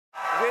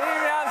Good evening,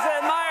 I'm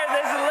Seth Meyers.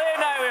 This is Late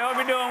Night. We hope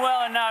you're doing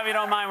well. And now, if you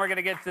don't mind, we're going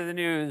to get to the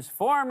news.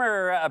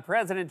 Former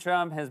President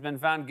Trump has been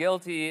found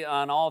guilty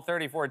on all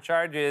 34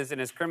 charges in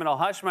his criminal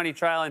hush money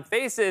trial and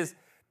faces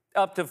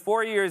up to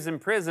 4 years in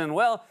prison.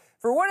 Well,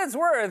 for what it's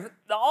worth,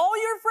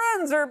 all your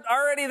friends are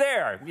already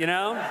there, you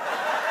know?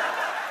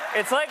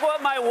 It's like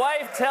what my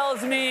wife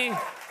tells me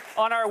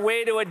on our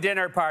way to a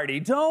dinner party.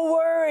 Don't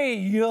worry,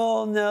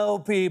 you'll know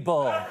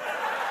people.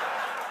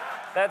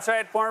 That's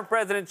right, former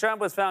President Trump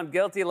was found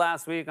guilty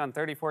last week on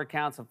 34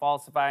 counts of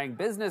falsifying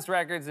business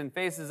records and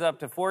faces up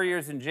to 4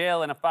 years in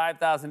jail and a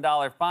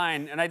 $5,000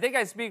 fine. And I think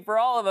I speak for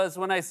all of us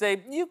when I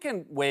say, you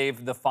can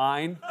waive the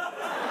fine.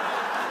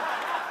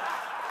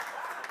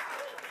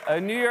 A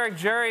New York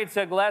jury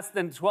took less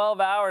than 12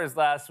 hours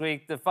last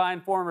week to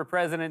find former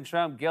President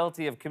Trump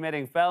guilty of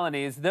committing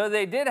felonies, though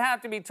they did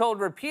have to be told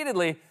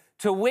repeatedly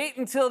to wait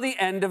until the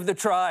end of the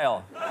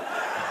trial.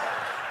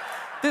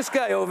 This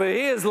guy over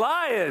here is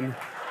lying.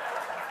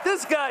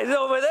 This guy's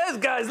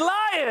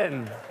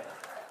lying.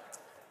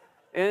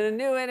 In a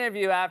new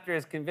interview after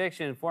his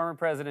conviction, former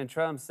President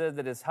Trump said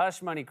that his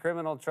hush money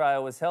criminal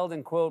trial was held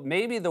in, quote,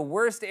 maybe the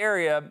worst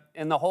area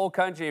in the whole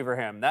country for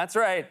him. That's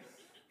right,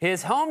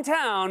 his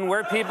hometown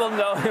where people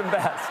know him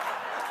best.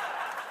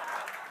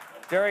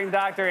 During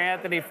Dr.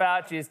 Anthony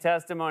Fauci's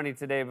testimony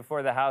today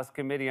before the House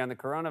Committee on the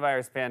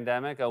Coronavirus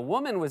Pandemic, a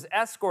woman was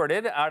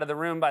escorted out of the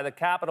room by the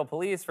Capitol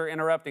Police for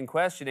interrupting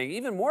questioning.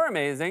 Even more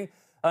amazing,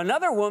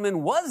 another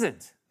woman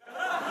wasn't.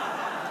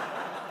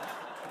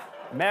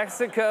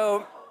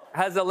 Mexico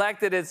has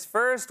elected its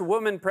first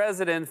woman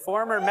president,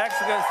 former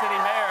Mexico City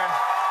Mayor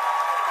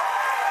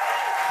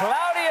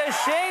Claudia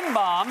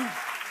Sheinbaum.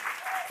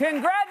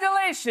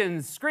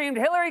 Congratulations, screamed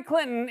Hillary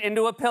Clinton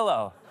into a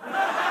pillow.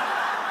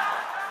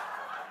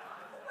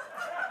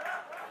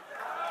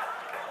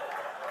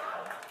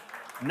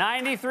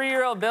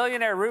 '93-year-old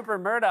billionaire Rupert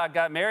Murdoch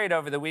got married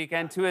over the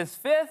weekend to his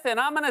fifth, and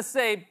I'm gonna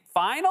say,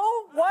 final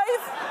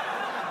wife?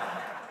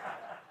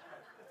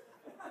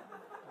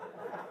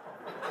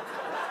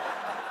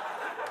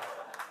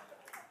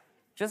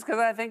 Just because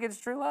I think it's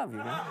true love, you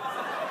know?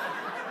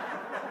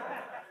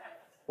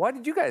 What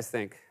did you guys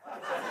think?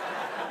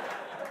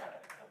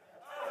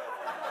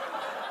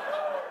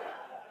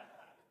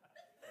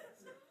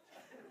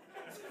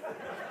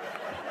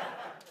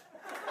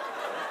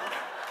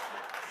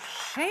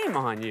 Shame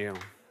on you.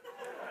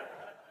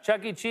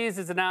 Chuck E. Cheese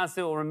has announced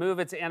it will remove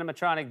its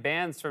animatronic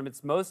bands from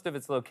most of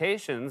its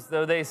locations,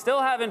 though they still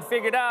haven't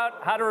figured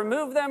out how to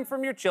remove them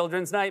from your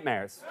children's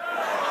nightmares.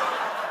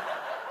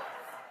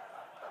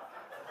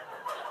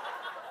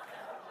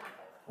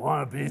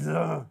 Want a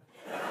pizza?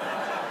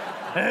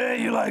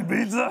 Hey, you like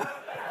pizza?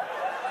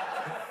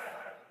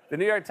 The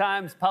New York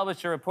Times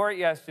published a report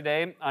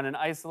yesterday on an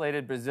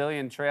isolated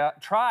Brazilian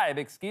tribe,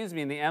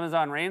 in the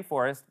Amazon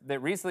rainforest that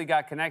recently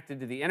got connected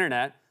to the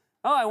internet.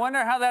 Oh, I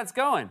wonder how that's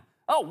going.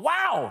 Oh,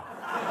 wow!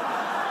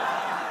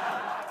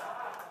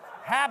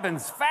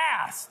 Happens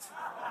fast.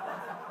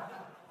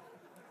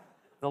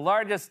 The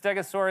largest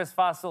Stegosaurus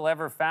fossil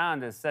ever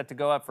found is set to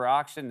go up for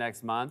auction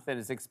next month and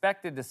is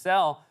expected to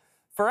sell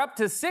for up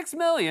to $6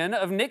 million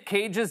of Nick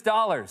Cage's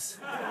dollars.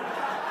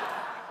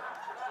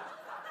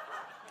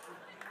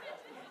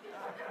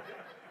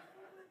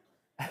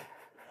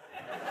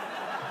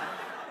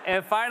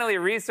 And finally,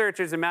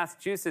 researchers in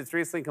Massachusetts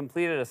recently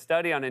completed a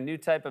study on a new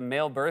type of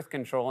male birth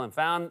control and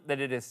found that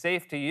it is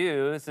safe to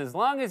use as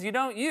long as you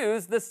don't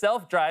use the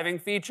self-driving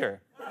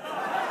feature. That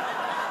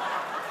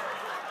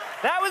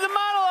was a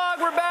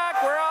monologue. We're back.